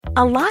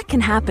A lot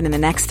can happen in the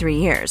next 3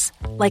 years.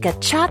 Like a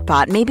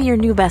chatbot may be your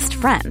new best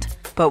friend.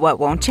 But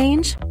what won't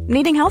change?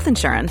 Needing health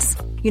insurance.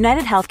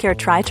 United Healthcare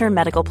Tri-Term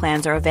Medical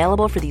Plans are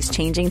available for these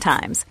changing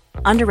times.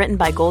 Underwritten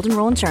by Golden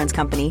Rule Insurance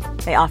Company,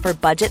 they offer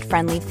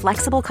budget-friendly,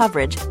 flexible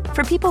coverage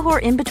for people who are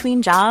in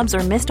between jobs or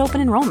missed open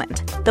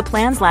enrollment. The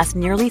plans last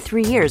nearly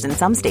 3 years in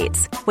some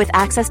states, with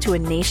access to a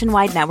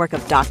nationwide network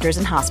of doctors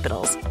and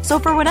hospitals. So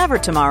for whatever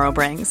tomorrow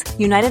brings,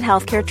 United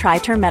Healthcare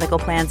Tri-Term Medical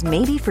Plans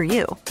may be for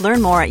you.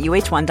 Learn more at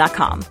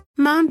uh1.com.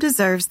 Mom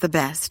deserves the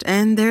best,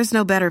 and there's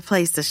no better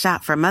place to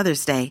shop for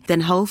Mother's Day than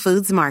Whole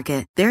Foods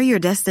Market. They're your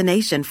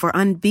destination for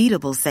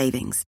unbeatable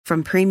savings,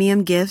 from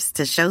premium gifts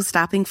to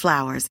show-stopping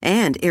flowers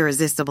and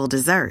irresistible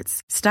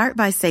desserts. Start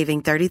by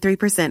saving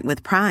 33%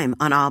 with Prime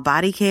on all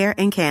body care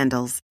and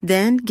candles.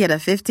 Then get a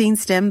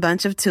 15-stem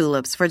bunch of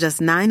tulips for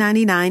just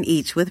 $9.99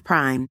 each with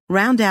Prime.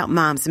 Round out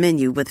Mom's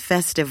menu with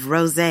festive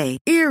rosé,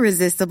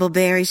 irresistible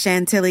berry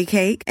chantilly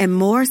cake, and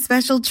more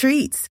special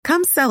treats.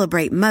 Come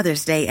celebrate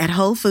Mother's Day at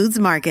Whole Foods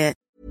Market.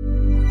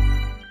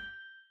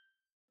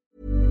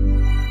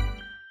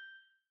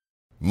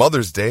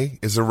 Mother's Day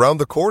is around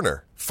the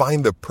corner.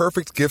 Find the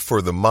perfect gift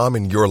for the mom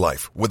in your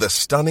life with a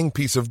stunning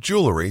piece of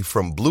jewelry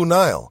from Blue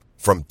Nile.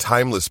 From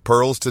timeless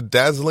pearls to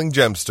dazzling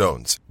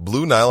gemstones,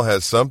 Blue Nile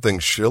has something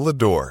she'll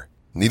adore.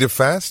 Need it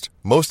fast?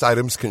 Most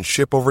items can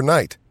ship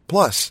overnight.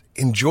 Plus,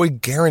 enjoy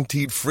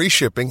guaranteed free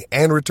shipping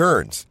and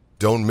returns.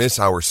 Don't miss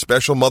our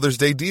special Mother's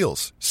Day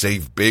deals.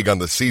 Save big on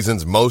the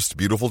season's most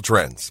beautiful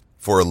trends.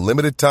 For a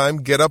limited time,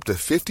 get up to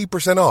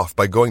 50% off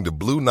by going to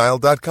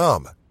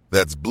BlueNile.com.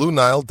 That's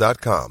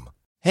BlueNile.com.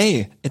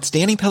 Hey, it's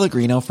Danny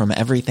Pellegrino from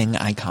Everything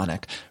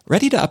Iconic.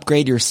 Ready to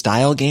upgrade your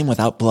style game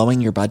without blowing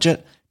your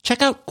budget?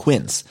 Check out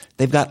Quince.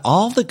 They've got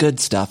all the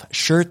good stuff,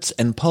 shirts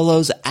and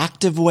polos,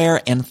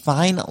 activewear, and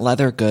fine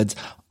leather goods,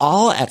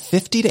 all at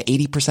 50 to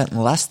 80%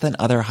 less than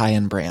other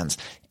high-end brands.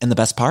 And the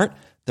best part?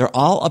 They're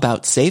all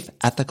about safe,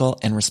 ethical,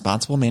 and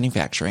responsible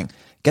manufacturing.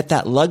 Get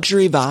that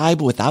luxury vibe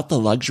without the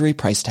luxury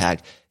price tag.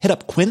 Hit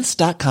up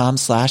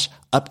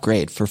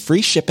quince.com/upgrade for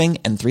free shipping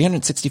and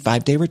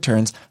 365-day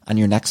returns on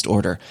your next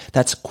order.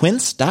 That's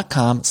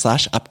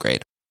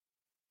quince.com/upgrade.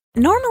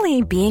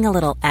 Normally, being a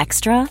little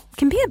extra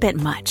can be a bit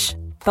much.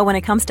 But when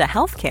it comes to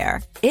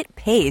healthcare, it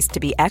pays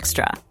to be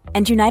extra.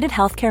 And United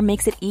Healthcare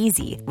makes it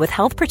easy with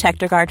Health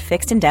Protector Guard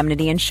fixed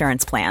indemnity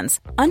insurance plans.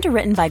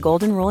 Underwritten by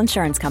Golden Rule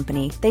Insurance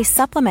Company, they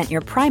supplement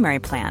your primary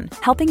plan,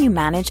 helping you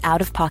manage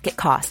out-of-pocket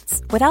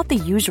costs without the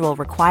usual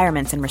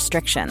requirements and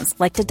restrictions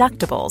like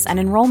deductibles and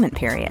enrollment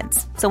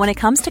periods. So when it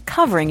comes to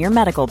covering your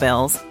medical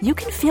bills, you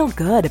can feel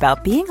good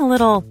about being a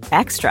little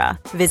extra.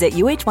 Visit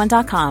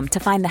uh1.com to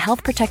find the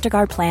Health Protector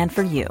Guard plan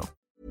for you.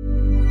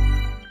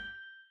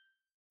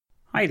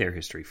 Hi there,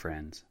 history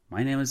friends.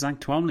 My name is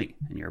Zach Twomley,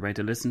 and you're about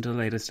to listen to the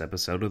latest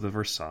episode of the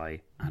Versailles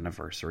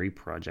Anniversary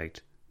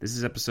Project. This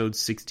is episode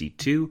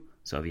 62,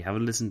 so if you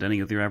haven't listened to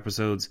any of the other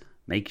episodes,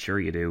 make sure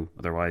you do,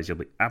 otherwise you'll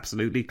be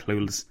absolutely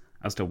clueless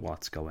as to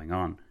what's going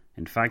on.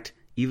 In fact,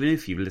 even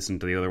if you've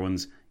listened to the other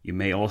ones, you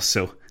may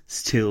also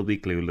still be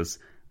clueless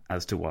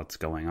as to what's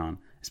going on.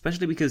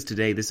 Especially because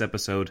today this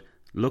episode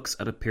looks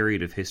at a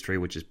period of history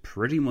which is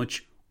pretty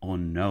much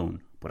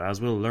unknown, but as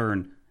we'll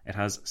learn, it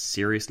has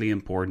seriously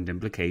important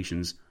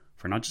implications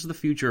for not just the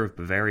future of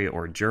Bavaria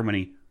or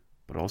Germany,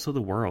 but also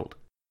the world.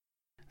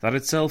 That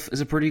itself is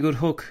a pretty good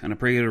hook and a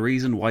pretty good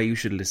reason why you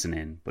should listen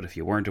in, but if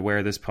you weren't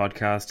aware, this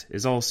podcast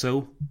is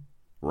also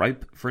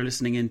ripe for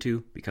listening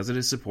into because it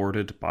is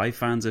supported by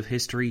fans of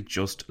history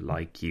just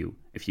like you.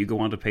 If you go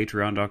onto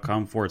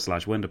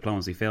patreon.com/When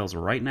Diplomacy Fails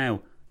right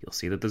now, you'll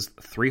see that there's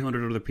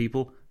 300 other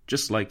people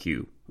just like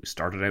you who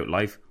started out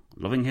life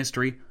loving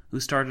history, who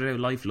started out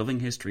life loving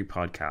history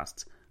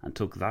podcasts, and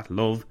took that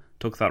love,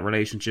 took that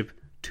relationship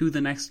to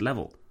the next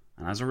level.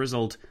 And as a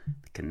result,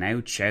 they can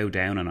now chow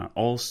down on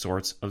all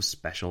sorts of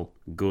special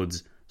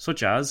goods,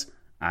 such as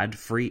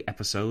ad-free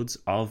episodes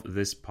of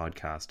this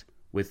podcast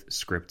with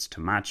scripts to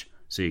match,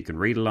 so you can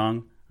read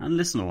along and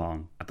listen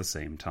along at the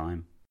same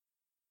time.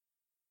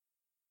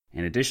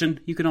 In addition,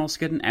 you can also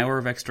get an hour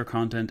of extra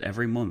content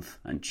every month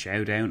and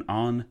chow down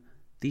on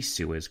the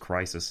Suez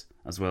Crisis,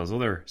 as well as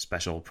other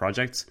special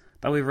projects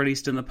that we've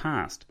released in the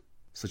past,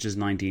 such as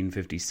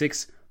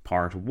 1956,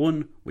 Part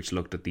 1, which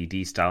looked at the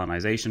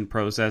de-Stalinization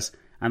process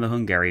and the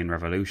Hungarian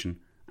Revolution,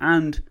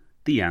 and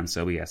the Jan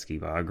Sobieski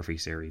biography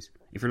series.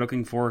 If you're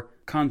looking for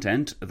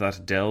content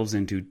that delves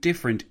into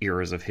different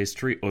eras of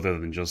history other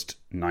than just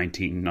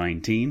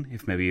 1919,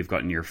 if maybe you've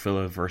gotten your fill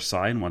of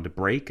Versailles and want a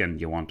break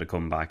and you want to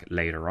come back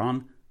later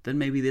on, then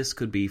maybe this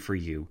could be for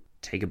you.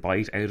 Take a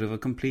bite out of a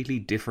completely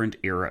different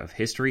era of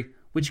history,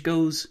 which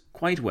goes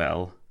quite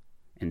well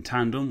in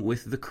tandem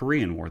with the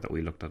Korean War that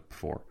we looked at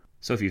before.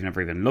 So if you've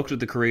never even looked at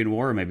the Korean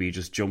War, or maybe you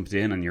just jumped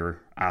in and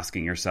you're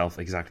asking yourself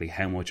exactly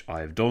how much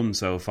I've done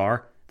so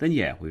far, then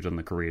yeah, we've done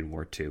the Korean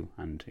War too.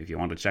 And if you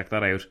want to check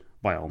that out,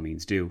 by all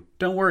means do.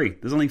 Don't worry,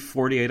 there's only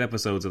 48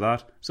 episodes of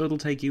that, so it'll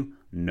take you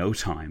no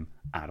time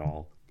at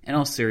all. In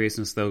all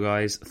seriousness though,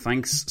 guys,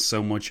 thanks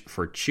so much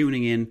for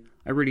tuning in.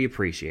 I really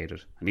appreciate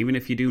it. And even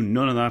if you do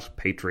none of that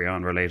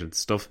Patreon related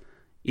stuff,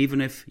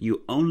 Even if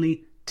you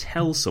only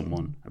tell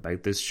someone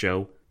about this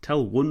show,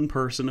 tell one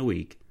person a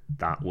week,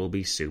 that will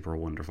be super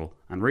wonderful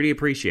and really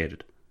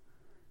appreciated.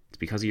 It's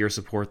because of your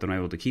support that I'm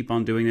able to keep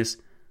on doing this,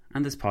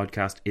 and this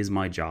podcast is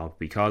my job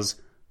because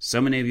so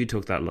many of you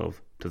took that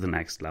love to the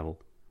next level.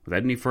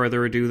 Without any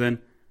further ado then,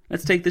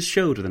 let's take this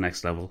show to the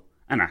next level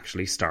and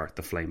actually start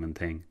the flaming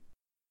thing.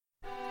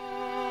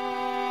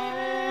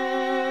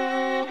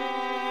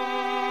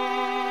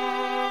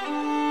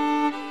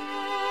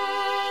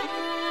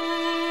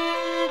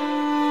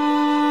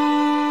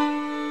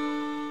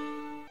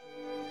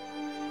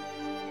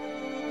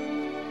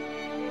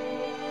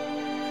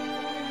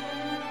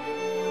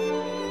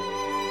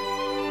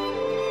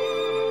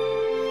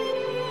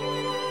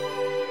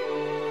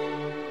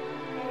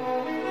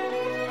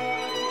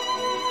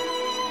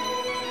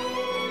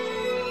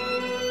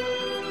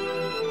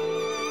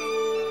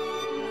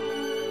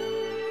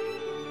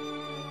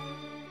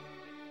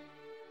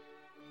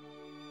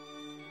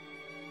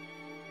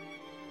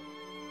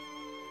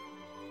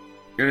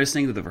 You're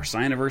listening to the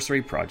Versailles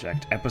Anniversary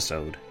Project,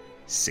 episode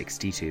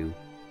 62.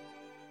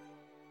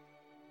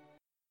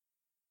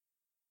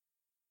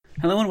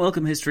 Hello and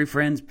welcome, history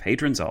friends,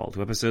 patrons all,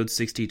 to episode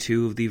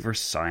 62 of the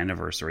Versailles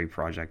Anniversary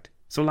Project.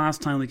 So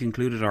last time we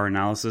concluded our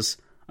analysis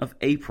of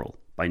April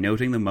by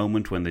noting the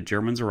moment when the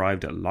Germans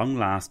arrived at long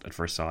last at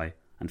Versailles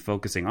and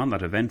focusing on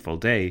that eventful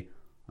day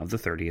of the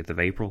 30th of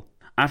April.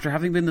 After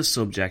having been the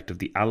subject of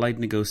the Allied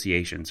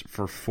negotiations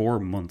for 4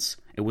 months,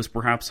 it was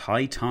perhaps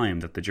high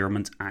time that the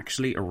Germans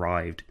actually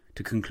arrived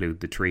to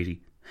conclude the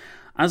treaty.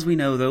 As we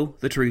know though,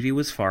 the treaty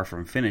was far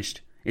from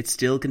finished. It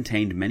still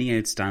contained many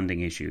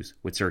outstanding issues,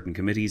 with certain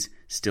committees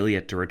still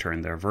yet to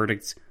return their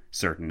verdicts,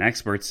 certain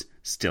experts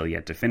still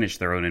yet to finish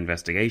their own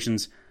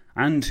investigations,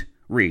 and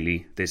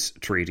really, this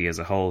treaty as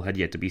a whole had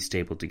yet to be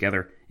stapled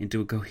together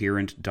into a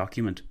coherent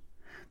document.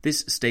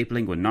 This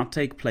stapling would not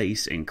take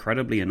place,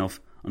 incredibly enough,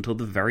 until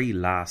the very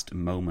last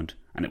moment,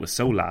 and it was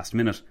so last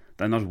minute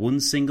that not one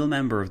single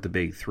member of the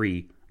Big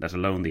Three, let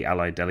alone the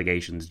Allied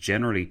delegations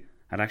generally,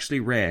 had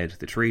actually read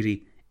the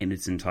treaty in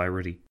its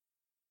entirety.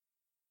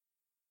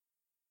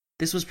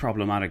 This was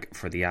problematic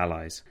for the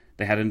Allies.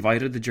 They had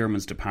invited the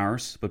Germans to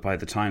Paris, but by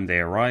the time they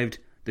arrived,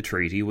 the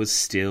treaty was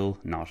still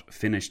not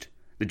finished.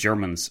 The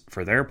Germans,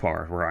 for their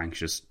part, were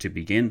anxious to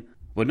begin,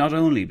 but not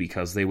only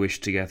because they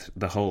wished to get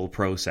the whole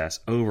process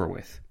over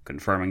with,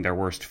 confirming their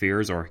worst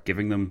fears or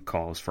giving them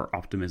cause for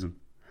optimism.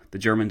 The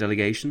German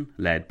delegation,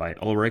 led by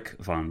Ulrich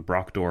von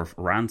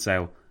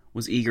Brockdorff-Rantzau,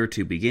 was eager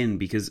to begin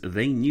because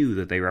they knew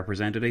that they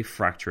represented a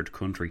fractured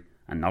country,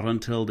 and not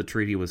until the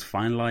treaty was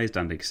finalised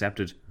and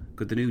accepted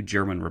could the new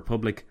German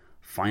Republic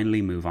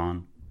finally move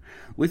on.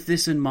 With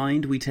this in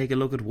mind, we take a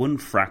look at one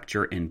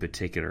fracture in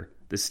particular,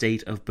 the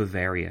state of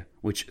Bavaria,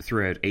 which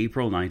throughout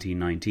April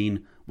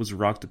 1919 was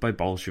rocked by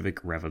Bolshevik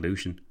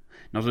revolution.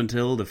 Not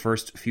until the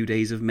first few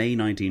days of May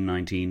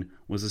 1919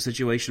 was the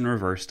situation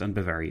reversed and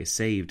Bavaria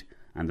saved,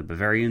 and the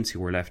Bavarians who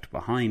were left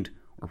behind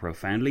were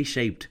profoundly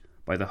shaped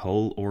by the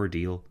whole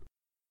ordeal.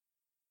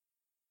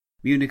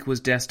 Munich was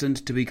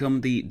destined to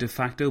become the de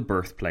facto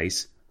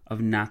birthplace of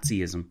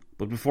Nazism,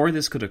 but before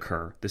this could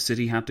occur, the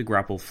city had to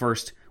grapple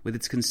first with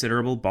its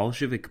considerable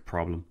Bolshevik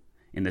problem.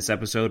 In this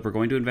episode, we're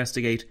going to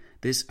investigate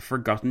this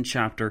forgotten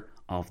chapter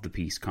of the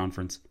peace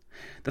conference.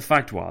 The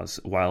fact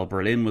was, while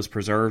Berlin was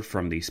preserved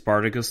from the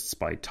Spartakists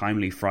by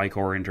timely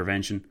Freikorps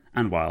intervention,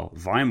 and while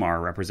Weimar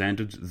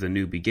represented the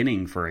new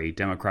beginning for a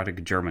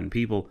democratic German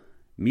people,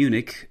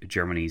 Munich,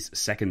 Germany's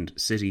second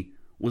city,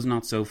 was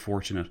not so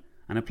fortunate,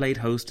 and it played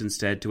host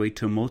instead to a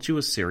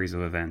tumultuous series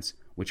of events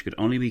which could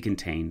only be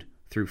contained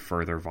through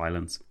further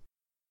violence.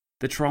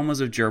 The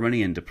traumas of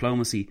Germany in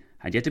diplomacy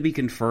had yet to be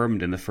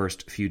confirmed in the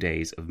first few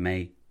days of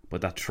May,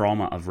 but that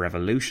trauma of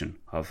revolution,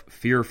 of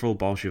fearful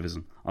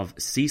Bolshevism, of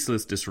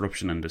ceaseless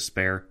disruption and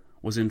despair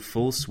was in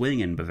full swing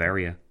in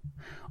Bavaria.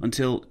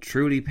 Until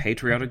truly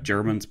patriotic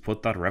Germans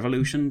put that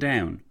revolution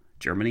down,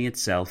 Germany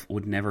itself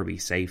would never be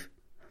safe.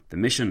 The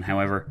mission,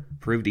 however,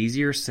 proved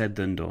easier said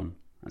than done,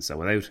 and so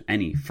without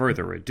any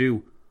further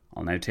ado,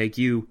 I'll now take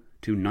you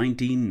to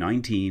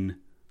 1919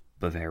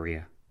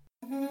 Bavaria.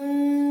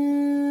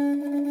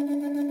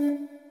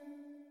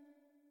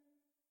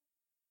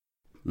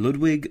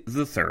 Ludwig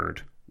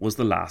III was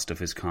the last of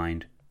his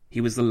kind. He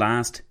was the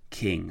last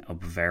king of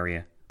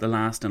Bavaria, the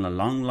last in a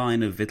long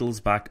line of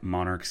Wittelsbach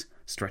monarchs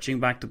stretching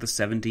back to the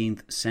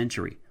 17th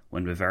century,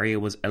 when Bavaria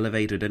was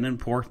elevated in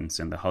importance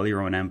in the Holy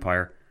Roman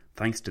Empire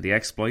thanks to the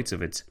exploits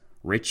of its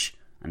rich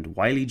and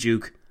wily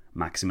Duke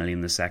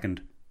Maximilian II.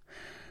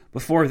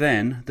 Before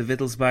then, the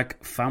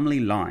Wittelsbach family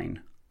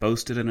line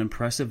boasted an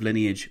impressive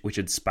lineage which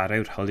had spat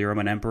out Holy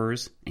Roman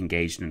emperors,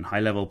 engaged in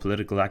high-level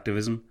political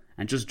activism,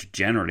 and just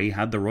generally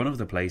had the run of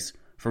the place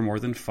for more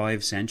than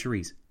 5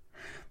 centuries.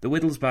 The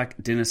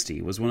Wittelsbach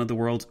dynasty was one of the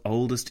world's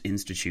oldest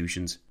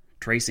institutions,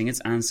 tracing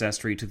its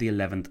ancestry to the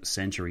 11th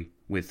century,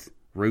 with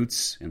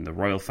roots in the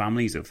royal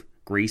families of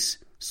Greece,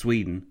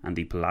 Sweden and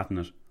the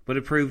Palatinate, but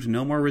it proved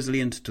no more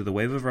resilient to the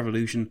wave of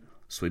revolution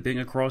sweeping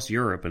across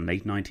Europe in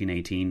late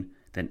 1918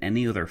 than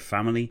any other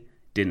family,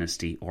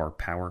 dynasty or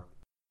power.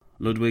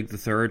 Ludwig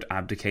III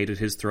abdicated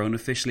his throne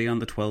officially on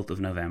the 12th of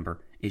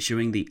November,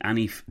 issuing the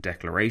Anif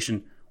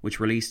Declaration, which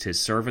released his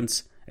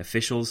servants,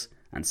 officials,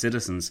 and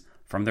citizens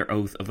from their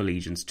oath of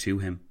allegiance to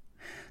him.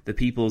 The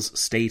People's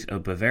State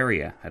of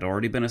Bavaria had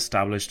already been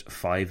established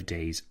 5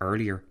 days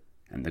earlier.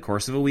 In the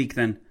course of a week,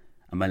 then,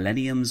 a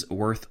millennium's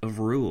worth of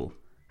rule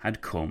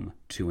had come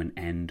to an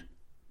end.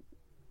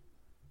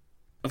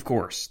 Of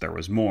course, there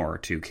was more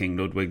to King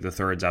Ludwig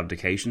III's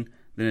abdication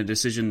than a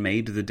decision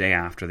made the day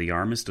after the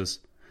armistice.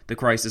 The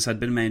crisis had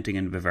been mounting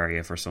in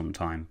Bavaria for some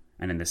time,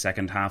 and in the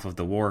second half of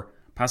the war,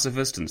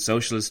 pacifist and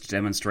socialist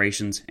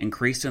demonstrations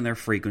increased in their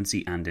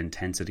frequency and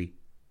intensity.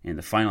 In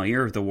the final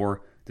year of the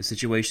war, the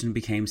situation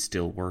became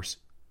still worse.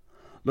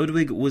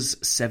 Ludwig was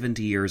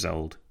 70 years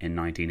old in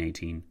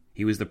 1918.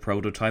 He was the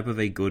prototype of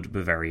a good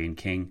Bavarian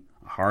king,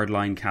 a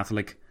hardline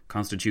Catholic,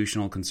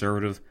 constitutional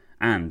conservative,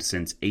 and,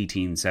 since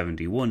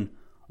 1871,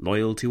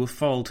 loyal to a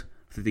fault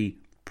for the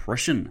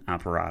Prussian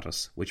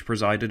apparatus which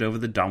presided over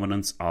the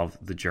dominance of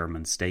the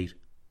German state.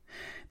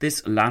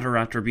 This latter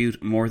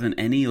attribute, more than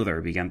any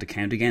other, began to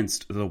count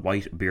against the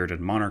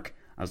white-bearded monarch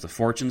as the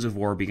fortunes of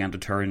war began to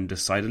turn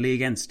decidedly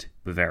against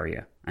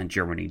Bavaria and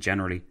Germany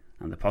generally,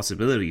 and the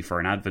possibility for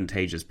an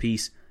advantageous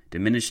peace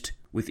diminished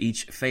with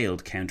each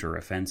failed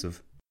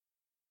counter-offensive.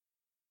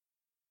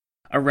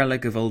 A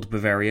relic of old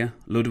Bavaria,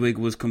 Ludwig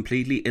was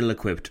completely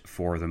ill-equipped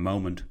for the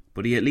moment,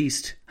 but he at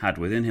least had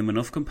within him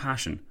enough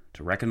compassion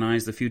to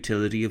recognise the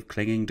futility of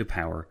clinging to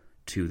power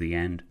to the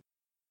end.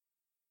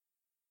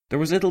 There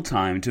was little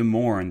time to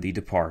mourn the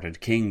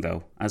departed king,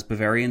 though, as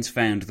Bavarians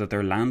found that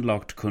their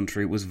landlocked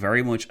country was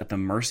very much at the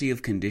mercy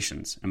of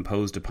conditions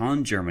imposed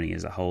upon Germany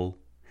as a whole.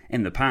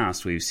 In the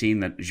past, we've seen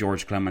that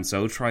Georges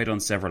Clemenceau tried on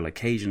several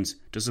occasions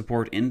to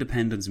support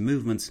independence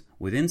movements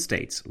within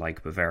states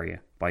like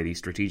Bavaria by the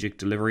strategic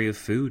delivery of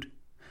food.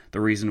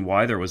 The reason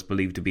why there was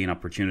believed to be an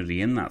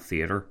opportunity in that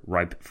theatre,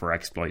 ripe for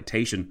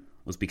exploitation,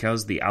 was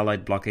because the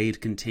Allied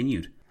blockade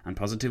continued and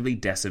positively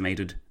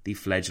decimated the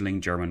fledgling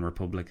German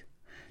Republic.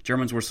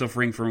 Germans were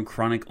suffering from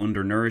chronic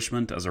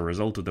undernourishment as a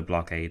result of the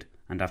blockade,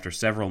 and after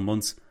several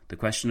months, the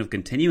question of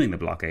continuing the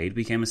blockade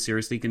became a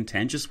seriously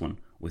contentious one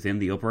within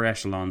the upper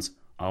echelons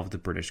of the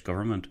British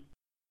government.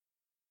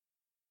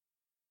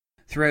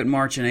 Throughout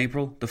March and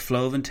April, the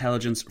flow of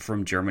intelligence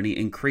from Germany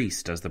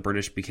increased as the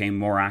British became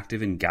more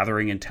active in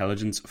gathering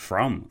intelligence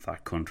from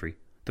that country.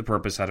 The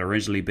purpose had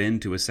originally been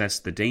to assess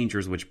the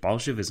dangers which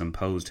Bolshevism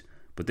posed,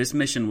 but this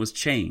mission was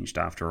changed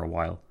after a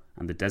while,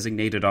 and the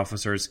designated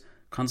officers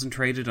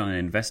concentrated on an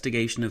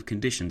investigation of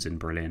conditions in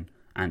Berlin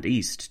and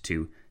east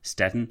to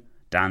Stettin,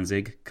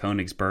 Danzig,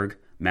 Königsberg,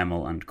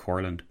 Memel and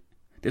Courland.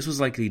 This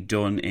was likely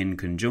done in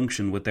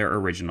conjunction with their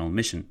original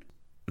mission,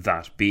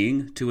 that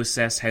being to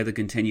assess how the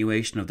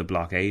continuation of the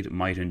blockade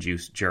might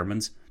induce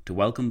Germans to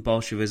welcome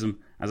Bolshevism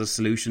as a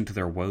solution to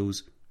their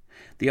woes.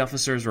 The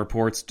officers'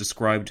 reports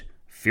described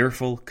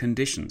fearful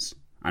conditions,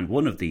 and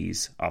one of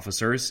these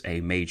officers, a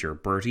Major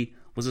Bertie,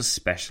 was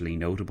especially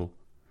notable.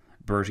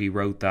 Bertie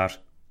wrote that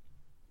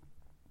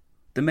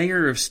the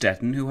mayor of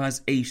Stettin, who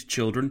has 8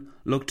 children,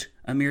 looked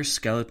a mere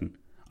skeleton.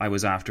 I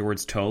was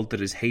afterwards told that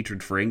his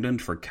hatred for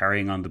England for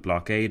carrying on the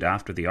blockade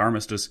after the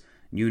armistice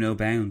knew no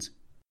bounds.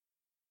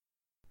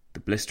 The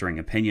blistering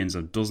opinions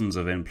of dozens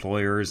of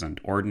employers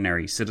and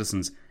ordinary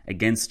citizens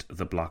against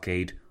the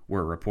blockade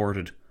were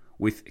reported,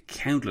 with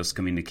countless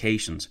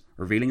communications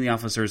revealing the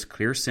officers'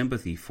 clear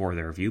sympathy for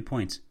their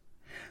viewpoints.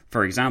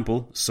 For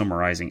example,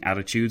 summarising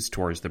attitudes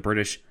towards the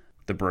British,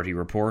 the Bertie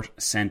report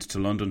sent to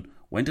London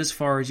went as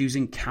far as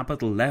using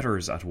capital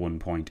letters at one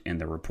point in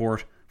the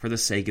report for the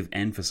sake of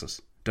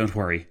emphasis. Don't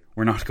worry,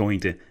 we're not going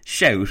to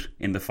shout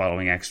in the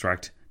following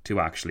extract to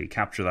actually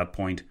capture that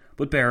point,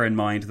 but bear in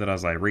mind that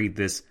as I read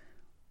this,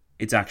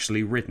 it's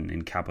actually written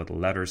in capital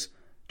letters,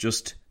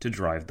 just to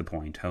drive the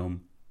point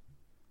home.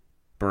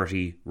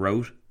 Bertie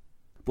wrote,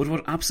 "But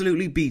what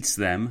absolutely beats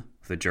them,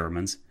 the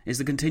Germans, is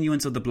the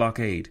continuance of the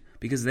blockade,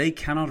 because they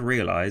cannot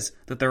realise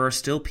that there are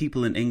still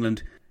people in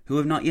England who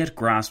have not yet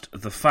grasped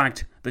the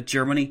fact that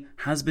Germany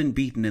has been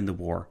beaten in the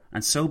war,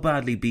 and so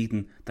badly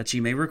beaten that she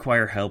may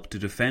require help to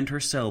defend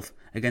herself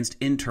against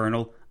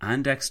internal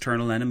and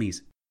external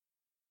enemies."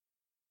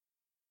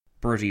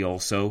 Bertie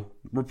also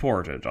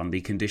reported on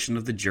the condition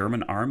of the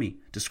German army,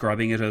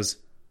 describing it as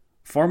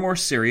far more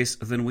serious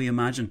than we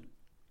imagine.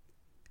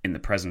 In the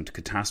present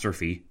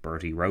catastrophe,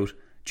 Bertie wrote,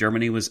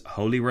 Germany was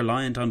wholly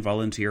reliant on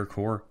volunteer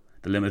corps.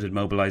 The limited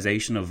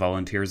mobilisation of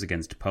volunteers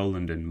against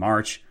Poland in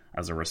March,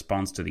 as a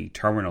response to the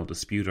terminal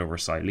dispute over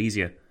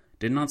Silesia,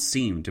 did not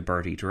seem to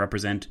Bertie to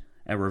represent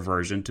a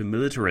reversion to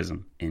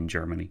militarism in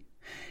Germany.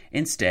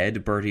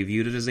 Instead, Bertie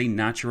viewed it as a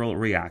natural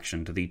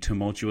reaction to the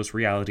tumultuous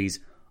realities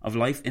of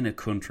life in a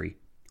country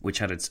which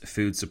had its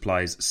food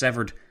supplies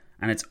severed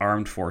and its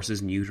armed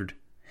forces neutered.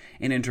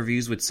 In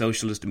interviews with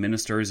socialist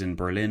ministers in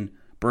Berlin,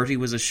 Bertie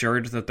was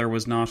assured that there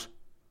was not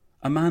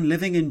a man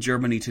living in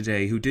Germany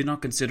today who did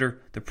not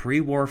consider the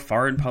pre-war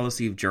foreign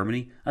policy of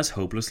Germany as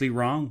hopelessly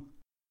wrong.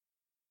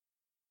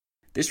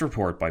 This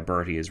report by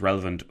Bertie is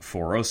relevant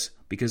for us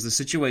because the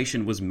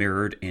situation was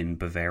mirrored in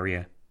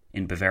Bavaria.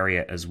 In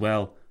Bavaria as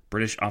well,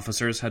 British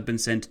officers had been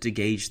sent to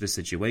gauge the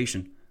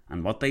situation,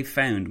 and what they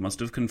found must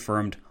have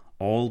confirmed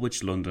all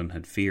which London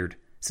had feared,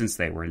 since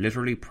they were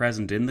literally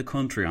present in the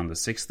country on the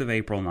 6th of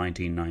April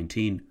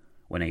 1919,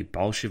 when a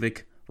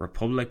Bolshevik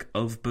Republic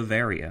of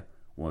Bavaria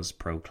was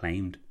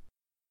proclaimed.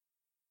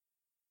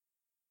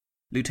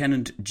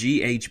 Lieutenant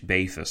G.H.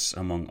 Bafus,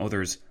 among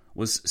others,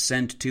 was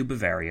sent to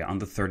Bavaria on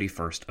the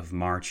 31st of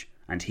March,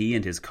 and he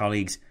and his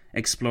colleagues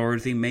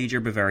explored the major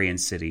Bavarian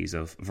cities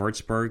of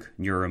Würzburg,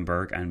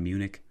 Nuremberg and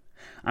Munich.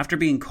 After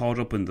being caught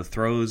up in the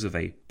throes of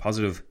a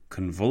positive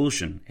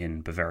convulsion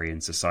in Bavarian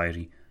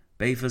society,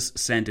 Bafus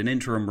sent an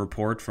interim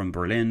report from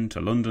Berlin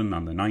to London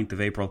on the 9th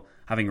of April,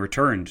 having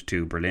returned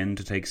to Berlin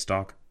to take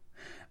stock.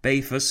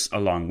 Bafus,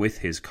 along with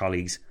his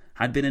colleagues,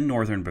 had been in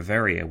northern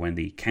Bavaria when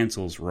the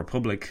Council's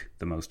Republic,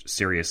 the most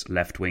serious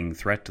left-wing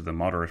threat to the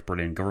moderate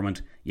Berlin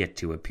government yet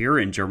to appear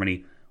in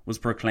Germany, was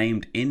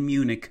proclaimed in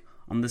Munich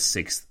on the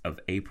 6th of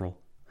April.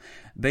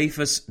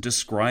 Bafus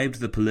described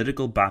the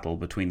political battle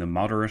between the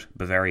moderate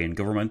Bavarian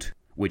government,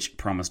 which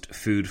promised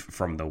food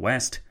from the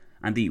west,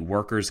 and the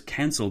Workers'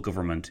 Council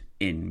government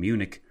in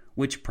Munich,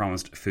 which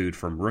promised food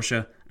from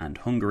Russia and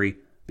Hungary,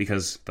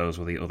 because those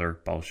were the other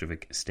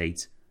Bolshevik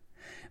states.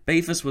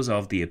 Bafus was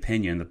of the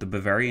opinion that the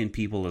Bavarian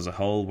people as a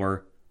whole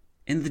were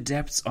in the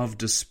depths of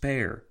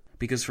despair,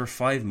 because for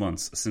 5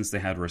 months since they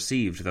had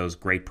received those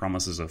great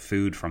promises of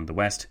food from the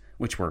West,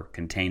 which were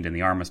contained in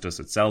the armistice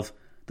itself,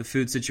 the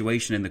food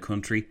situation in the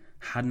country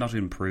had not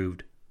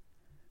improved.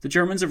 The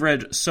Germans have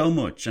read so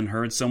much and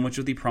heard so much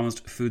of the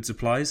promised food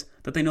supplies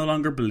that they no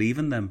longer believe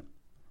in them,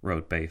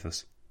 wrote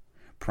Bafus.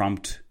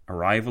 Prompt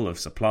arrival of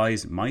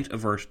supplies might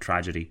avert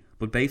tragedy,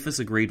 but Bafus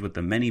agreed with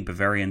the many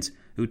Bavarians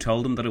who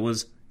told him that it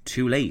was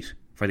too late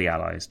for the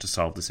Allies to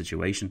solve the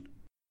situation.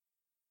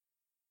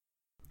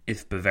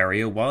 If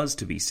Bavaria was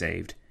to be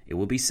saved, it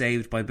would be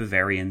saved by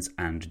Bavarians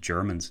and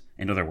Germans,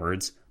 in other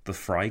words, the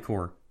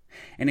Freikorps.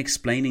 In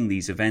explaining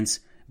these events,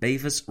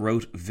 Bafus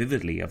wrote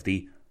vividly of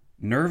the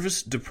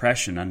nervous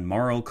depression and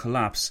moral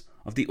collapse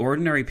of the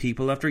ordinary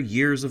people after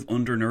years of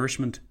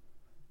undernourishment.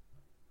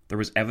 There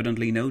was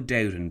evidently no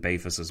doubt in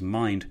Bafus's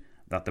mind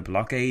that the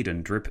blockade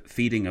and drip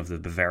feeding of the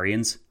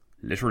Bavarians,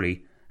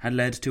 literally, had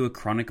led to a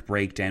chronic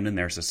breakdown in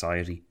their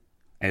society.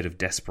 Out of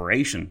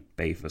desperation,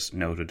 Bafus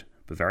noted,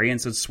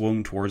 Bavarians had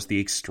swung towards the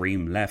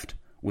extreme left,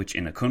 which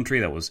in a country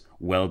that was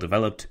well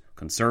developed,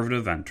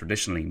 conservative and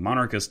traditionally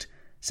monarchist,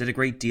 said a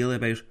great deal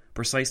about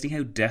precisely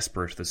how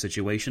desperate the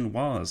situation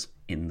was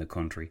in the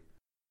country.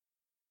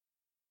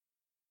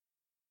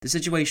 The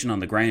situation on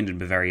the ground in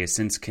Bavaria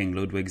since King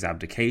Ludwig's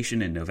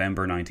abdication in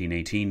November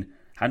 1918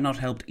 had not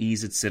helped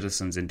ease its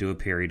citizens into a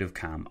period of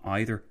calm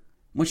either.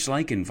 Much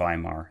like in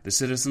Weimar, the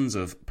citizens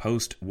of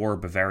post-war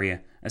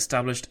Bavaria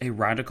established a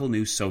radical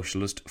new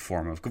socialist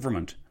form of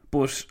government.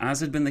 But, as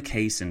had been the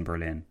case in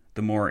Berlin,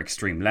 the more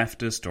extreme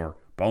leftist or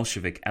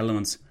Bolshevik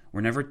elements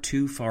were never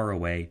too far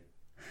away.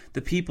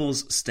 The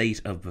People's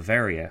State of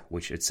Bavaria,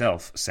 which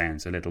itself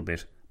sounds a little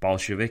bit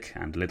Bolshevik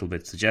and a little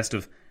bit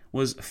suggestive,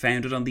 was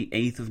founded on the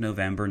 8th of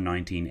November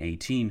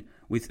 1918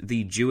 with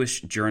the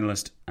Jewish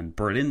journalist and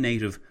Berlin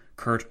native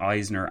Kurt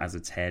Eisner as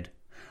its head.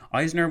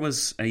 Eisner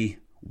was a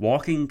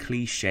walking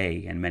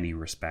cliché in many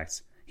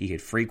respects. He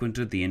had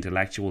frequented the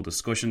intellectual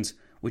discussions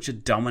which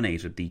had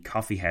dominated the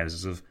coffee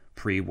houses of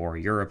pre-war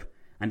Europe,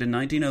 and in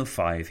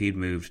 1905 he had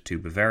moved to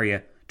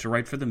Bavaria to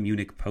write for the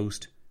Munich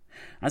Post.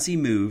 As he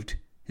moved,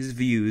 his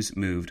views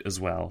moved as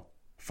well,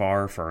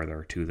 far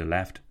further to the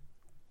left.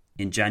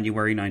 In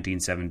January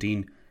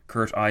 1917,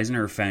 Kurt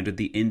Eisner founded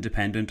the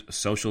Independent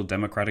Social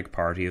Democratic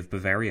Party of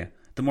Bavaria,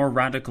 the more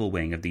radical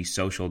wing of the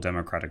Social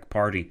Democratic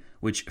Party,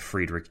 which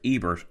Friedrich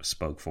Ebert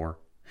spoke for.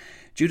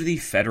 Due to the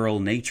federal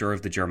nature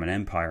of the German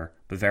Empire,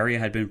 Bavaria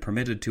had been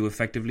permitted to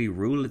effectively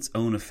rule its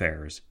own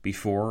affairs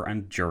before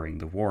and during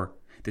the war.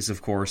 This,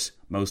 of course,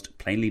 most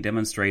plainly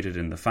demonstrated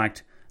in the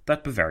fact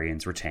that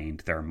Bavarians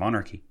retained their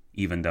monarchy,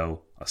 even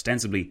though,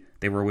 ostensibly,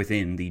 they were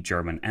within the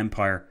German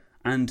Empire,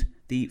 and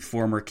the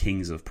former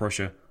kings of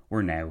Prussia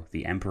were now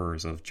the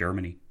emperors of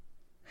Germany.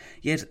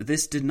 Yet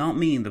this did not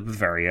mean that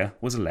Bavaria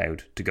was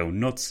allowed to go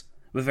nuts.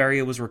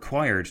 Bavaria was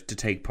required to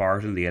take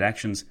part in the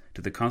elections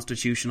to the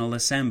Constitutional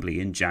Assembly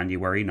in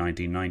January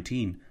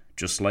 1919,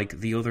 just like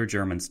the other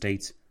German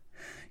states.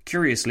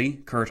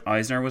 Curiously, Kurt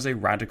Eisner was a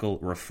radical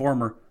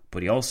reformer,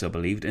 but he also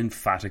believed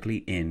emphatically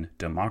in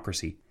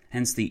democracy,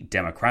 hence the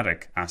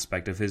democratic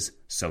aspect of his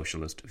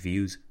socialist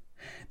views.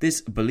 This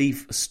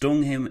belief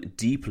stung him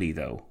deeply,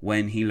 though,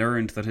 when he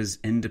learned that his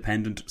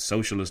independent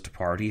socialist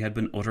party had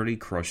been utterly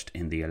crushed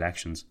in the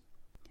elections.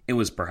 It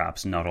was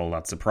perhaps not all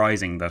that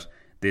surprising that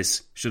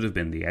this should have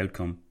been the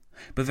outcome.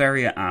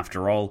 Bavaria,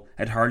 after all,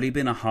 had hardly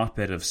been a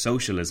hotbed of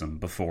socialism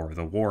before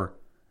the war.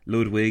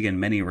 Ludwig, in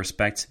many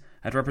respects,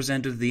 had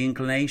represented the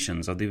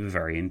inclinations of the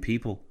Bavarian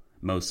people,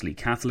 mostly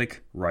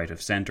Catholic,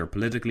 right-of-centre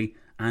politically,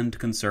 and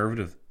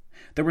conservative.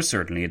 There was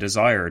certainly a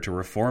desire to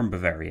reform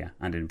Bavaria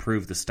and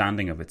improve the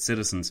standing of its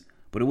citizens,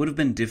 but it would have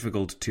been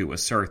difficult to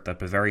assert that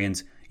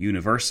Bavarians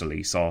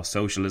universally saw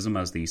socialism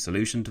as the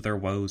solution to their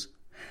woes.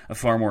 A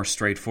far more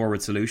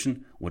straightforward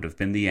solution would have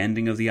been the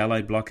ending of the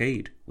Allied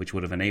blockade, which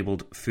would have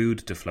enabled food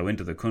to flow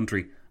into the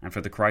country and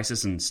for the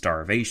crisis and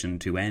starvation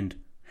to end.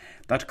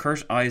 That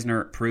Kurt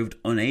Eisner proved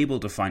unable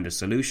to find a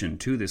solution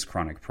to this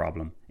chronic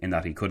problem, in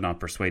that he could not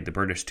persuade the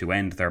British to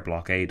end their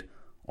blockade,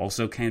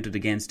 also counted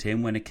against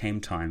him when it came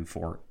time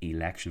for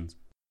elections.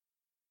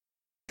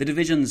 The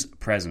divisions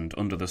present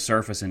under the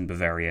surface in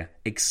Bavaria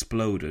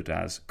exploded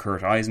as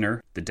Kurt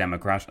Eisner, the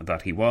Democrat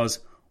that he was,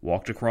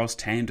 walked across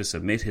town to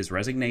submit his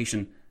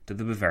resignation to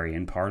the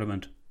Bavarian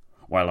Parliament.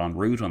 While en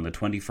route on the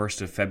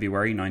 21st of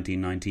February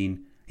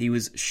 1919, he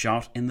was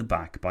shot in the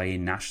back by a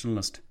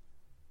nationalist.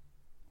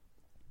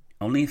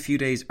 Only a few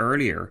days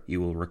earlier, you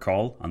will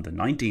recall, on the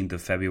 19th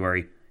of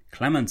February,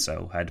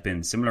 Clemenceau had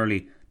been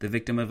similarly the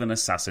victim of an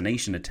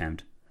assassination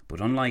attempt,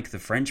 but unlike the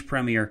French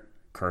Premier,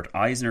 Kurt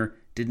Eisner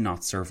did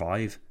not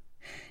survive.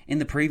 In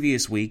the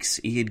previous weeks,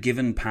 he had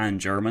given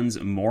Pan-Germans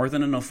more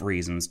than enough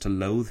reasons to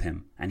loathe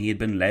him, and he had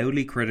been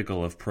loudly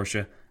critical of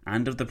Prussia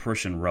and of the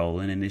Prussian role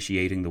in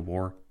initiating the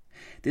war.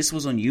 This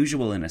was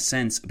unusual in a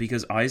sense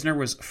because Eisner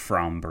was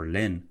from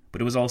Berlin,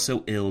 but it was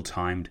also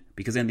ill-timed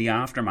because in the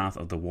aftermath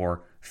of the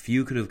war,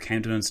 few could have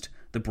countenanced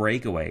the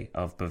breakaway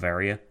of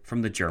Bavaria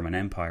from the German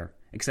Empire,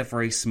 except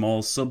for a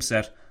small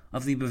subset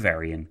of the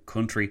Bavarian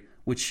country,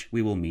 which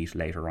we will meet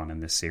later on in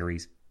this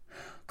series.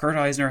 Kurt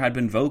Eisner had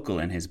been vocal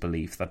in his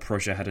belief that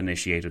Prussia had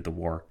initiated the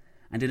war,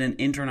 and in an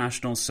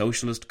international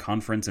socialist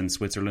conference in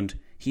Switzerland,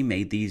 he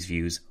made these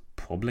views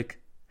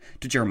public.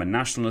 To German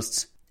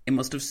nationalists, it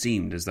must have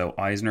seemed as though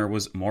Eisner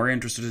was more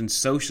interested in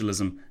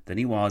socialism than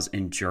he was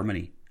in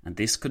Germany, and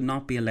this could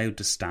not be allowed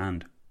to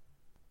stand.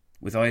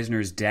 With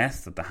Eisner's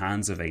death at the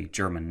hands of a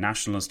German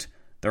nationalist,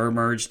 there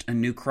emerged a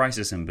new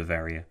crisis in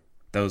Bavaria.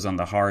 Those on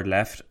the hard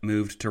left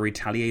moved to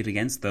retaliate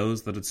against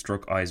those that had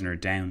struck Eisner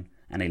down,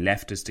 and a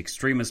leftist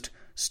extremist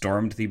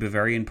stormed the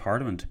Bavarian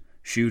parliament,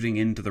 shooting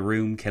into the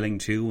room, killing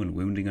two and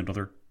wounding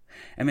another.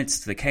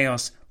 Amidst the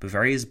chaos,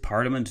 Bavaria's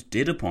parliament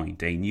did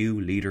appoint a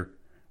new leader.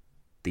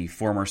 The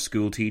former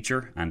school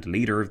teacher and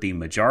leader of the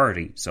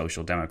majority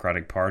Social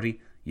Democratic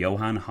Party,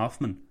 Johann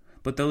Hoffmann,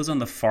 but those on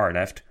the far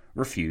left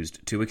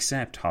refused to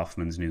accept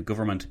Hoffmann's new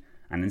government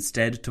and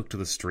instead took to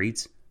the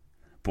streets.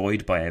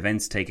 Buoyed by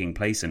events taking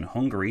place in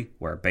Hungary,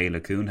 where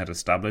Béla Kun had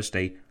established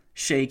a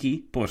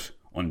shaky but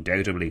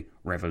undoubtedly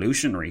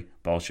revolutionary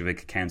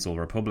Bolshevik Council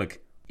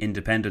Republic,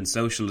 independent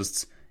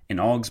socialists in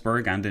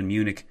Augsburg and in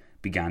Munich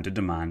began to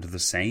demand the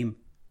same.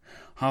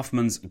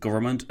 Hoffmann's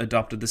government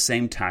adopted the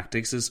same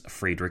tactics as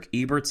Friedrich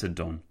Ebert's had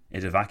done.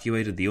 It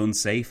evacuated the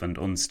unsafe and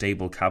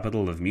unstable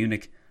capital of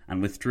Munich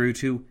and withdrew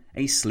to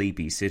a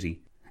sleepy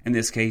city, in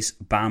this case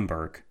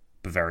Bamberg,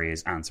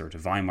 Bavaria's answer to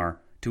Weimar,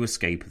 to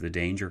escape the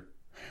danger.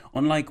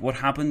 Unlike what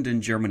happened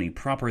in Germany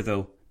proper,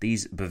 though,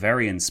 these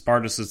Bavarian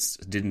Spartacists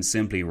didn't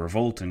simply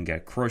revolt and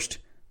get crushed.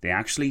 They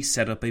actually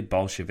set up a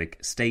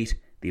Bolshevik state,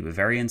 the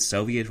Bavarian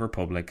Soviet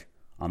Republic,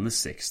 on the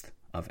 6th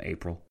of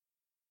April.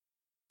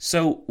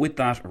 So, with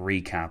that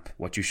recap,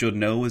 what you should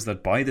know is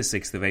that by the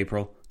 6th of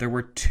April, there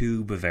were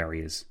two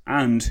Bavarias.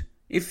 And,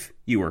 if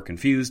you were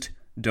confused,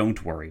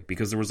 don't worry,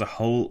 because there was a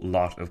whole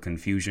lot of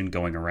confusion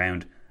going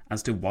around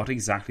as to what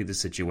exactly the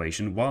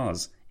situation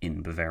was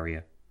in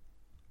Bavaria.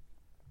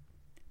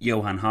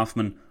 Johann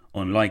Hoffmann,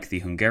 unlike the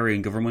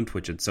Hungarian government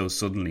which had so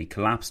suddenly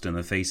collapsed in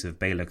the face of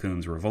Béla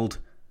Kun's revolt,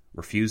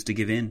 refused to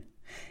give in.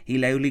 He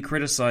loudly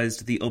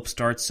criticised the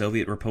upstart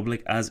Soviet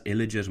Republic as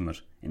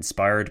illegitimate,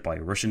 inspired by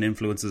Russian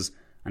influences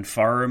and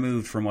far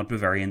removed from what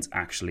Bavarians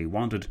actually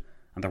wanted,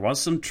 and there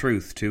was some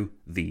truth to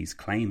these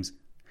claims.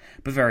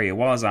 Bavaria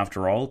was,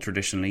 after all,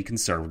 traditionally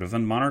conservative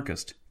and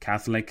monarchist,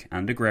 Catholic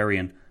and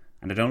agrarian,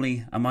 and had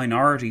only a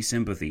minority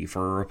sympathy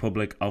for a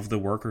republic of the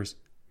workers.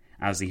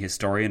 As the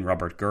historian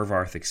Robert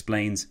Gerwarth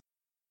explains,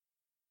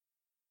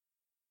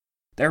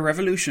 their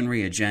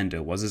revolutionary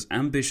agenda was as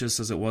ambitious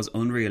as it was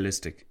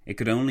unrealistic. It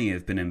could only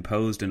have been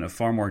imposed in a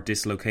far more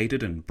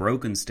dislocated and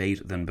broken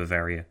state than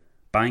Bavaria.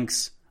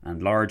 Banks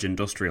and large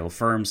industrial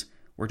firms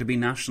were to be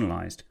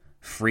nationalised.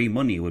 Free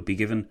money would be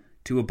given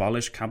to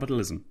abolish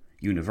capitalism.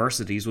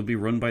 Universities would be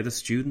run by the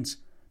students.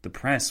 The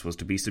press was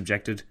to be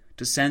subjected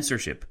to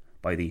censorship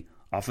by the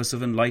Office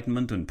of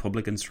Enlightenment and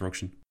Public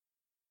Instruction.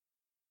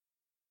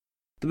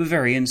 The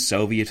Bavarian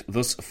Soviet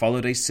thus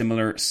followed a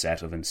similar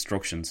set of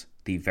instructions,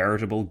 the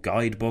veritable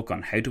guidebook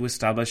on how to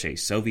establish a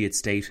Soviet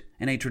state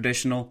in a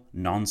traditional,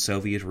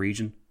 non-Soviet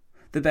region.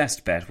 The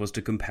best bet was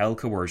to compel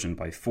coercion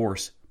by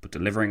force, but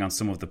delivering on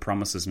some of the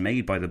promises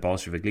made by the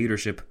Bolshevik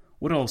leadership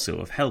would also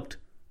have helped.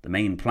 The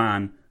main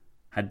plan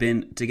had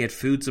been to get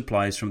food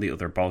supplies from the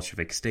other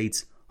Bolshevik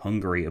states,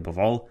 Hungary above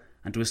all,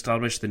 and to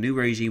establish the new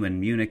regime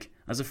in Munich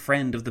as a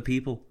friend of the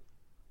people.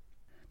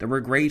 There were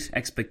great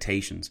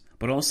expectations,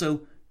 but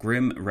also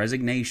grim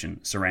resignation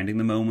surrounding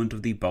the moment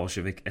of the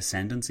Bolshevik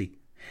ascendancy.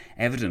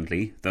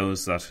 Evidently,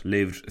 those that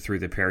lived through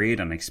the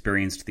period and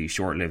experienced the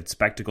short-lived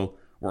spectacle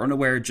were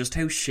unaware just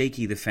how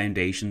shaky the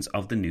foundations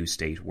of the new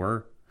state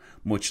were.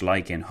 Much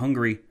like in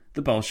Hungary,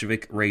 the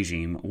Bolshevik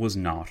regime was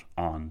not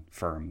on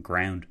firm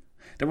ground.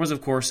 There was,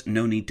 of course,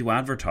 no need to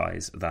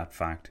advertise that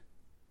fact.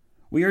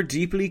 "We are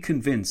deeply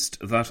convinced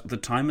that the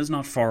time is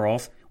not far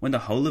off when the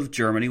whole of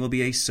Germany will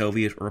be a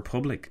Soviet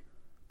republic,"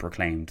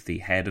 proclaimed the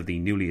head of the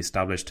newly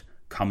established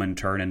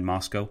Comintern in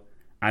Moscow,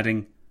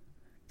 adding,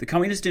 "The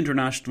Communist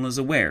International is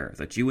aware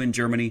that you in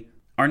Germany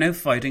are now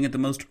fighting at the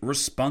most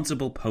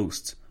responsible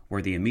posts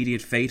where the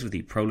immediate fate of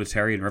the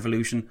proletarian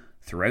revolution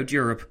throughout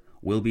Europe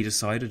will be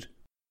decided."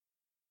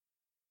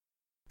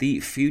 The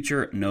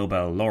future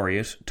Nobel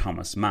laureate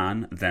Thomas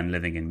Mann, then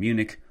living in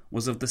Munich,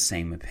 was of the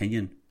same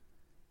opinion.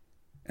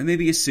 "It may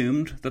be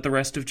assumed that the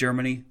rest of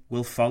Germany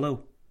will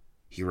follow,"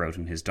 he wrote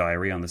in his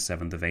diary on the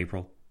 7th of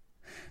April.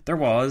 There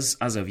was,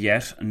 as of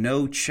yet,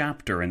 no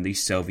chapter in the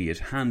Soviet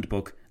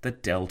handbook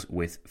that dealt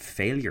with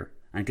failure,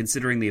 and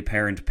considering the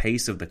apparent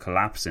pace of the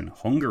collapse in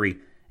Hungary,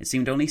 it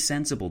seemed only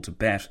sensible to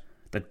bet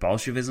that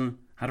Bolshevism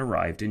had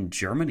arrived in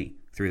Germany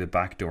through the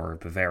back door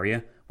of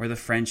Bavaria, where the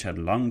French had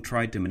long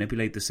tried to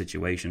manipulate the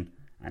situation,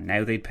 and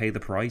now they'd pay the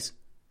price.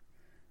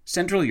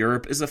 "Central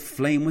Europe is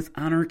aflame with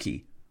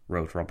anarchy,"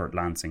 wrote Robert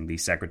Lansing, the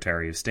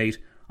Secretary of State,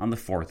 on the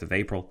 4th of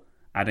April,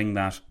 adding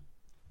that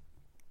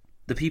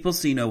 "the people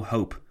see no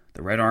hope.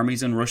 The Red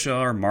Armies in Russia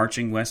are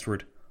marching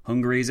westward.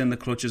 Hungary is in the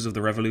clutches of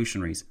the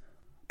revolutionaries.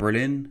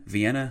 Berlin,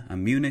 Vienna,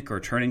 and Munich are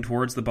turning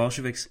towards the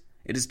Bolsheviks.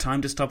 It is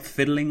time to stop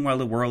fiddling while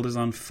the world is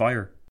on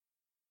fire."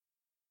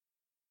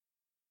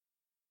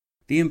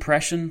 The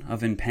impression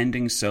of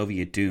impending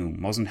Soviet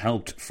doom wasn't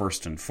helped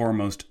first and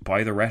foremost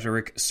by the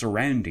rhetoric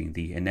surrounding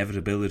the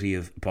inevitability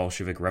of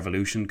Bolshevik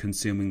revolution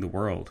consuming the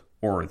world,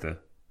 or the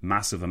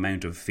massive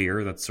amount of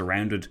fear that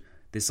surrounded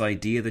this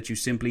idea that you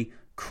simply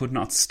could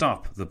not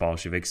stop the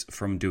Bolsheviks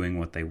from doing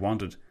what they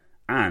wanted,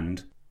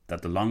 and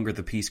that the longer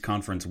the peace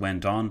conference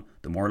went on,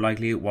 the more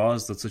likely it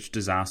was that such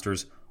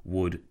disasters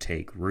would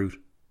take root.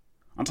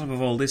 On top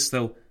of all this,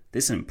 though,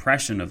 this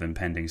impression of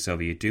impending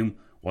Soviet doom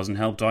wasn't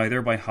helped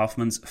either by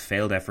Hoffman's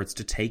failed efforts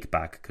to take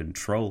back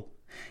control.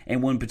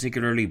 In one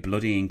particularly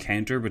bloody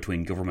encounter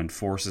between government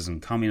forces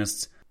and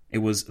communists, it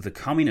was the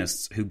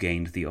communists who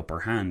gained the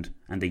upper hand,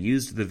 and they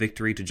used the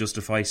victory to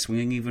justify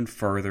swinging even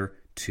further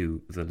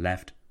to the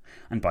left.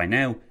 And by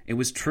now, it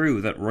was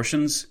true that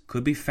Russians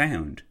could be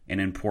found in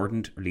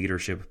important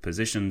leadership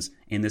positions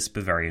in this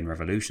Bavarian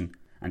revolution,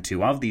 and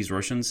two of these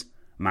Russians,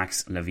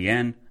 Max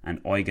Levien and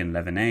Eugen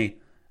Leviné,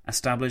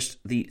 established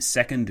the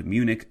Second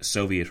Munich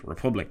Soviet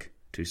Republic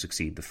to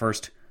succeed the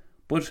first,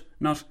 but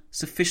not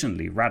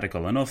sufficiently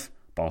radical enough,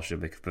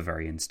 Bolshevik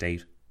Bavarian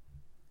state.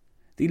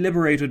 "The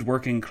liberated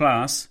working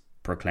class,"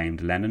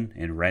 proclaimed Lenin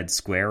in Red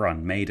Square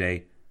on May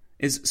Day,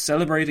 "is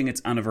celebrating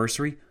its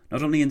anniversary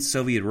not only in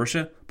Soviet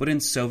Russia, but in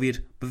Soviet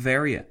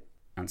Bavaria."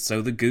 And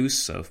so the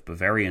goose of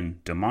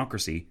Bavarian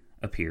democracy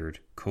appeared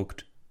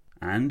cooked.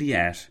 And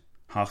yet,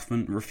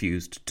 Hoffmann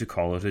refused to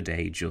call it a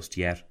day just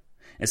yet.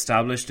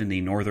 Established in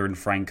the northern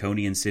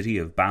Franconian city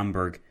of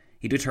Bamberg,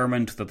 he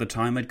determined that the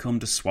time had come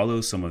to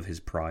swallow some of his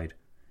pride.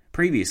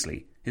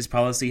 Previously, his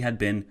policy had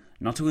been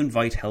not to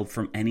invite help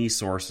from any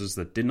sources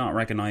that did not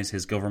recognise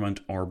his government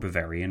or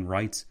Bavarian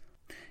rights.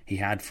 He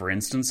had, for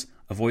instance,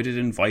 avoided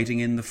inviting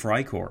in the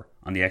Freikorps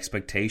on the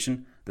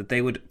expectation that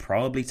they would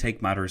probably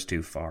take matters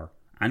too far,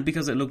 and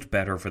because it looked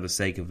better for the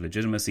sake of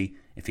legitimacy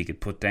if he could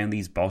put down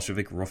these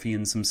Bolshevik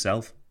ruffians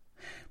himself.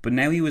 But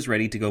now he was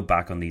ready to go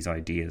back on these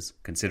ideas,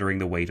 considering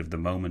the weight of the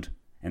moment.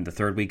 In the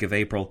third week of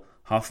April,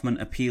 Hoffmann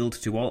appealed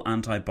to all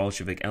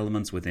anti-Bolshevik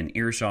elements within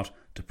earshot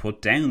to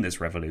put down this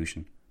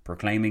revolution,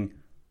 proclaiming,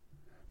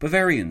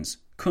 "Bavarians,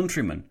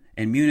 countrymen,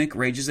 in Munich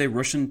rages a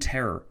Russian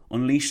terror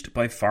unleashed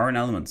by foreign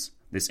elements.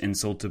 This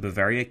insult to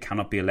Bavaria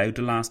cannot be allowed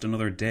to last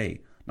another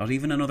day, not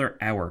even another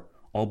hour.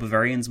 All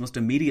Bavarians must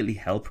immediately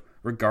help,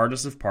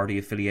 regardless of party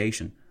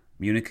affiliation.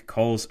 Munich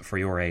calls for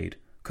your aid.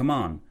 Come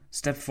on,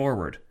 step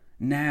forward.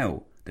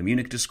 Now, the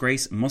Munich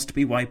disgrace must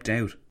be wiped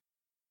out."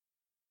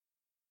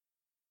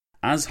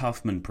 As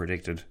Hoffmann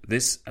predicted,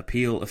 this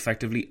appeal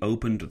effectively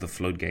opened the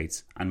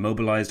floodgates and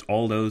mobilised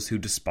all those who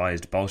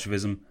despised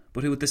Bolshevism,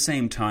 but who at the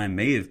same time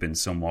may have been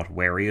somewhat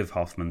wary of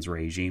Hoffmann's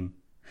regime.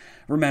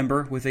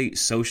 Remember, with a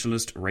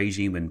socialist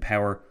regime in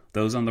power,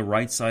 those on the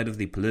right side of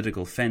the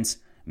political fence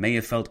may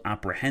have felt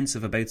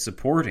apprehensive about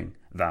supporting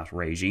that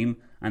regime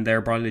and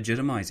thereby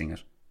legitimising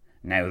it.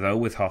 Now, though,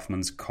 with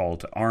Hoffmann's call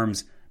to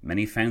arms,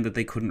 many found that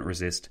they couldn't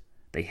resist.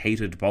 They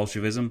hated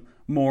Bolshevism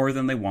more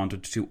than they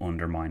wanted to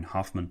undermine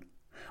Hoffmann.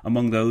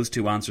 Among those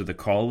to answer the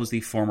call was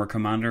the former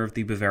commander of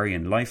the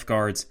Bavarian Life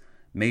Guards,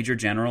 Major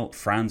General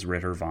Franz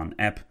Ritter von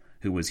Epp,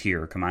 who was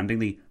here commanding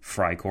the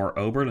Freikorps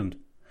Oberland.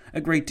 A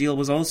great deal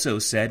was also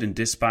said in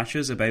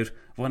dispatches about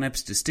von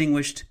Epp's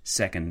distinguished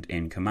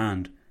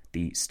second-in-command,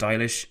 the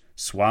stylish,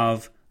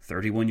 suave,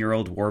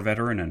 31-year-old war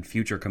veteran and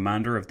future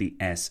commander of the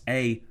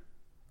SA,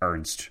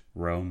 Ernst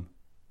Röhm.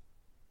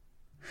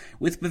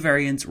 With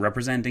Bavarians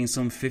representing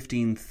some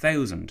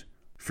 15,000,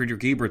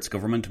 Friedrich Ebert's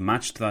government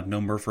matched that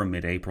number for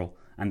mid-April,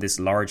 and this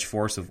large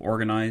force of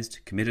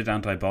organised, committed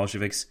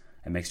anti-Bolsheviks,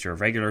 a mixture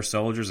of regular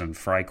soldiers and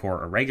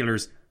Freikorps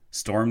irregulars,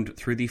 stormed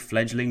through the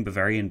fledgling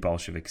Bavarian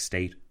Bolshevik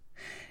state.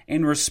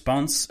 In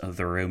response,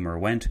 the rumour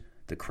went,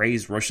 the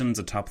crazed Russians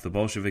atop the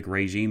Bolshevik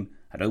regime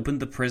had opened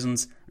the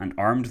prisons and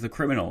armed the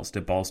criminals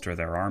to bolster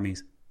their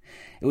armies.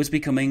 It was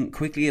becoming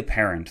quickly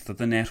apparent that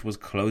the net was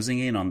closing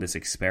in on this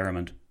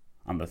experiment.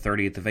 On the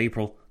 30th of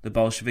April, the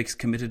Bolsheviks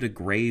committed a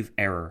grave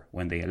error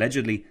when they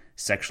allegedly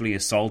sexually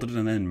assaulted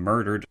and then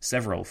murdered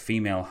several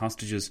female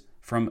hostages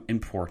from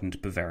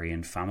important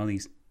Bavarian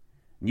families.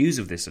 News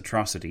of this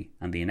atrocity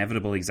and the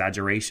inevitable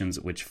exaggerations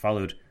which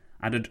followed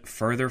added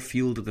further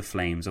fuel to the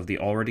flames of the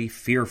already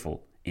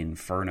fearful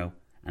inferno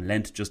and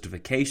lent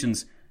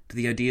justifications to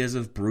the ideas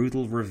of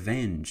brutal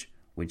revenge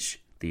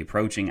which the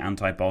approaching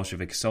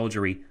anti-Bolshevik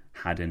soldiery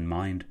had in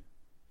mind.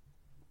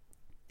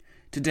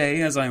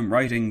 Today, as I am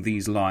writing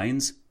these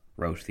lines,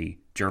 wrote the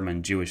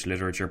German Jewish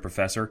literature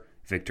professor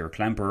Victor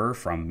Klemperer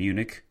from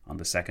Munich on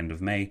the 2nd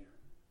of May,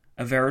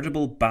 a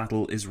veritable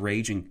battle is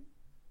raging.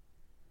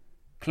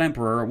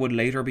 Klemperer would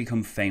later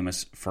become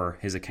famous for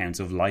his accounts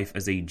of life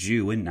as a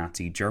Jew in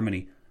Nazi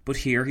Germany, but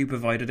here he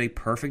provided a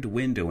perfect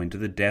window into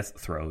the death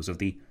throes of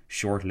the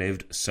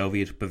short-lived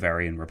Soviet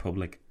Bavarian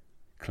Republic.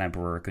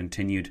 Klemperer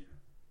continued,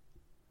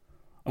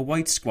 "A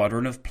white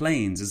squadron of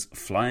planes is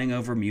flying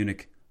over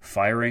Munich,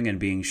 firing and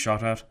being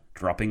shot at,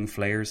 dropping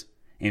flares.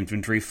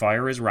 Infantry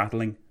fire is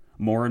rattling.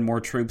 More and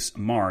more troops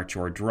march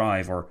or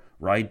drive or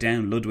ride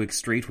down Ludwig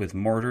Street with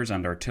mortars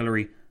and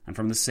artillery, and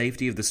from the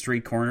safety of the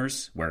street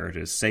corners, where it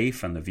is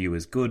safe and the view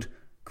is good,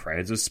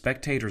 crowds of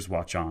spectators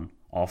watch on,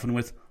 often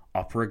with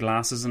opera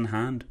glasses in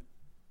hand."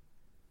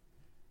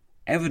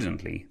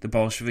 Evidently, the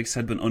Bolsheviks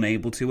had been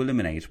unable to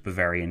eliminate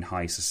Bavarian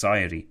high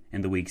society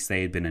in the weeks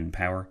they had been in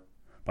power.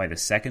 By the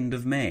 2nd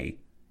of May,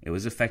 it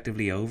was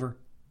effectively over.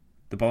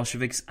 The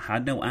Bolsheviks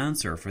had no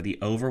answer for the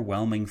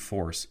overwhelming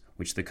force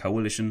which the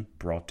coalition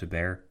brought to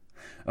bear.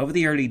 Over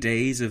the early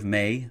days of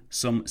May,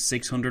 some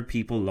 600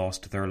 people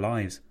lost their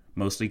lives,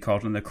 mostly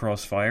caught in the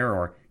crossfire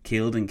or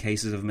killed in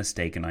cases of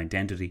mistaken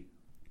identity.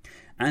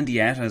 And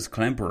yet, as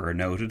Klemperer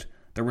noted,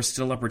 there were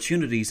still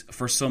opportunities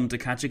for some to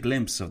catch a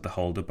glimpse of the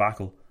whole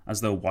debacle,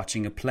 as though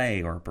watching a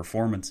play or a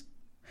performance.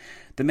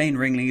 The main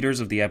ringleaders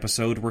of the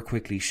episode were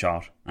quickly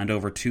shot, and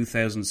over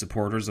 2,000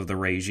 supporters of the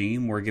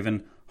regime were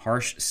given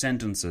harsh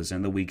sentences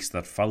in the weeks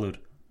that followed.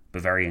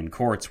 Bavarian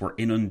courts were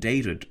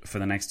inundated for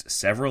the next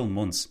several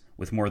months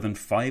with more than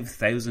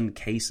 5,000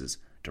 cases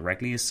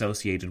directly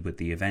associated with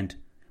the event,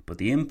 but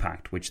the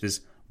impact which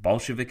this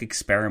Bolshevik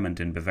experiment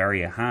in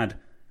Bavaria had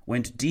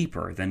went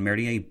deeper than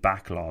merely a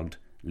backlogged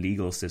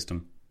legal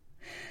system.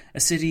 A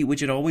city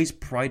which had always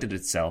prided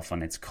itself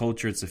on its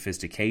cultured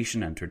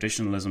sophistication and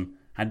traditionalism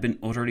had been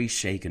utterly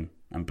shaken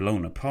and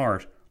blown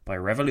apart by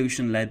a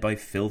revolution led by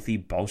filthy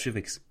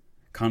Bolsheviks.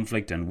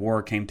 Conflict and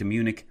war came to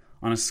Munich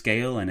on a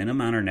scale and in a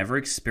manner never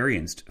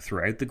experienced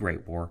throughout the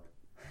Great War.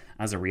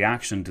 As a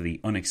reaction to the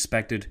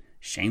unexpected,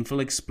 shameful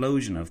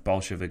explosion of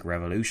Bolshevik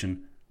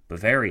revolution,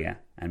 Bavaria,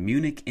 and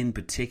Munich in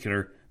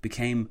particular,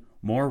 became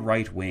more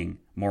right-wing,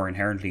 more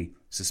inherently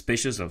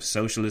suspicious of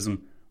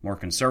socialism, more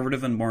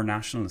conservative and more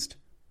nationalist.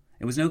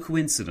 It was no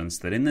coincidence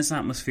that in this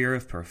atmosphere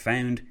of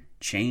profound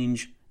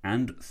change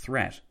and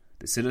threat,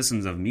 the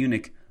citizens of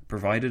Munich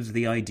provided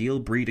the ideal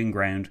breeding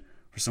ground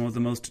for some of the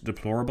most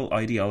deplorable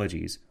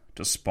ideologies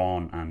to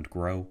spawn and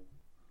grow.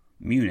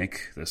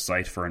 Munich, the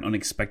site for an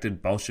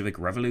unexpected Bolshevik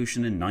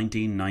revolution in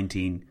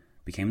 1919,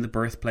 became the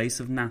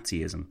birthplace of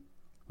Nazism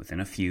within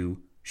a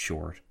few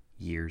short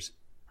years.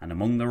 And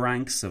among the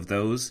ranks of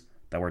those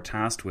that were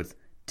tasked with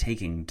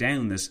taking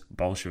down this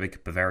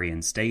Bolshevik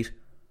Bavarian state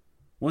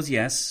was,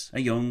 yes, a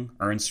young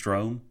Ernst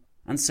Röhm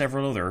and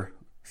several other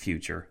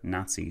future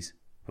Nazis.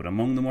 But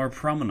among the more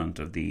prominent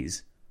of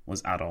these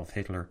was Adolf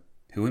Hitler,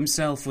 who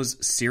himself was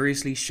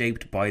seriously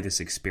shaped by this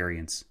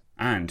experience,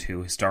 and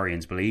who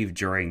historians believe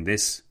during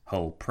this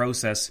whole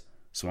process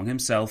swung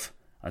himself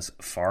as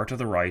far to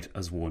the right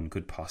as one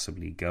could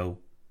possibly go.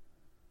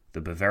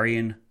 The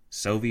Bavarian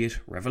Soviet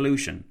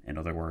Revolution, in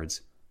other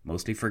words,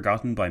 mostly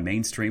forgotten by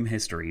mainstream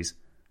histories,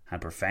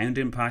 had profound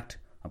impact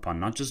upon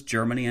not just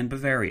Germany and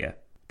Bavaria,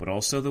 but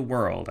also the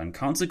world, and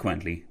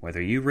consequently,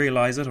 whether you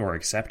realise it or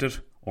accept it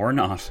or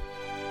not,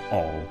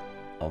 all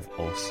of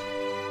us.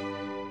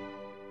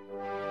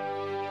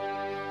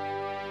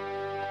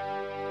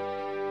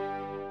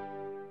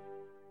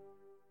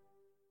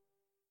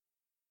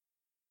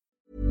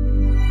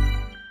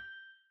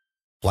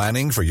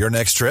 Planning for your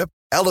next trip?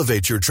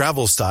 Elevate your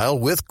travel style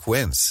with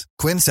Quince.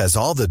 Quince has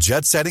all the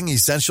jet-setting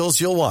essentials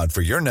you'll want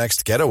for your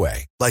next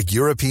getaway, like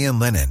European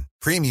linen,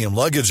 premium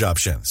luggage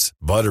options,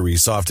 buttery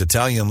soft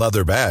Italian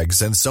leather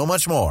bags, and so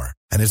much more.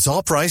 And it's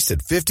all priced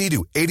at 50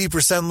 to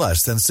 80%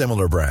 less than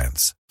similar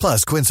brands.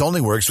 Plus, Quince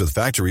only works with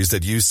factories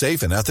that use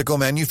safe and ethical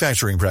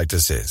manufacturing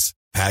practices.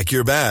 Pack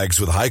your bags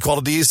with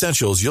high-quality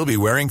essentials you'll be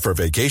wearing for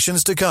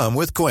vacations to come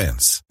with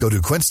Quince. Go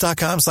to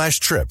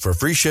quince.com/trip for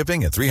free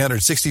shipping and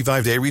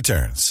 365-day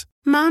returns.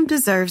 Mom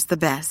deserves the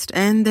best,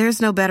 and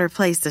there's no better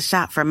place to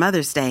shop for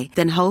Mother's Day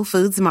than Whole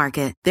Foods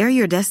Market. They're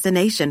your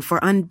destination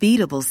for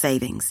unbeatable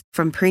savings,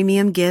 from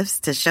premium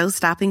gifts to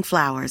show-stopping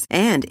flowers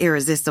and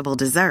irresistible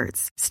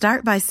desserts.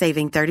 Start by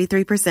saving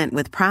 33%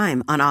 with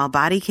Prime on all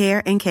body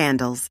care and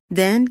candles.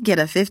 Then get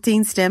a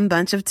 15-stem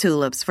bunch of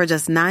tulips for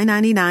just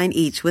 $9.99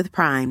 each with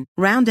Prime.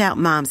 Round out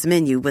Mom's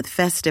menu with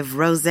festive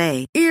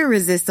rosé,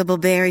 irresistible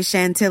berry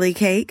chantilly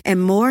cake,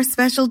 and more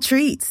special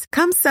treats.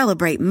 Come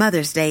celebrate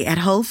Mother's Day at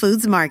Whole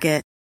Foods Market.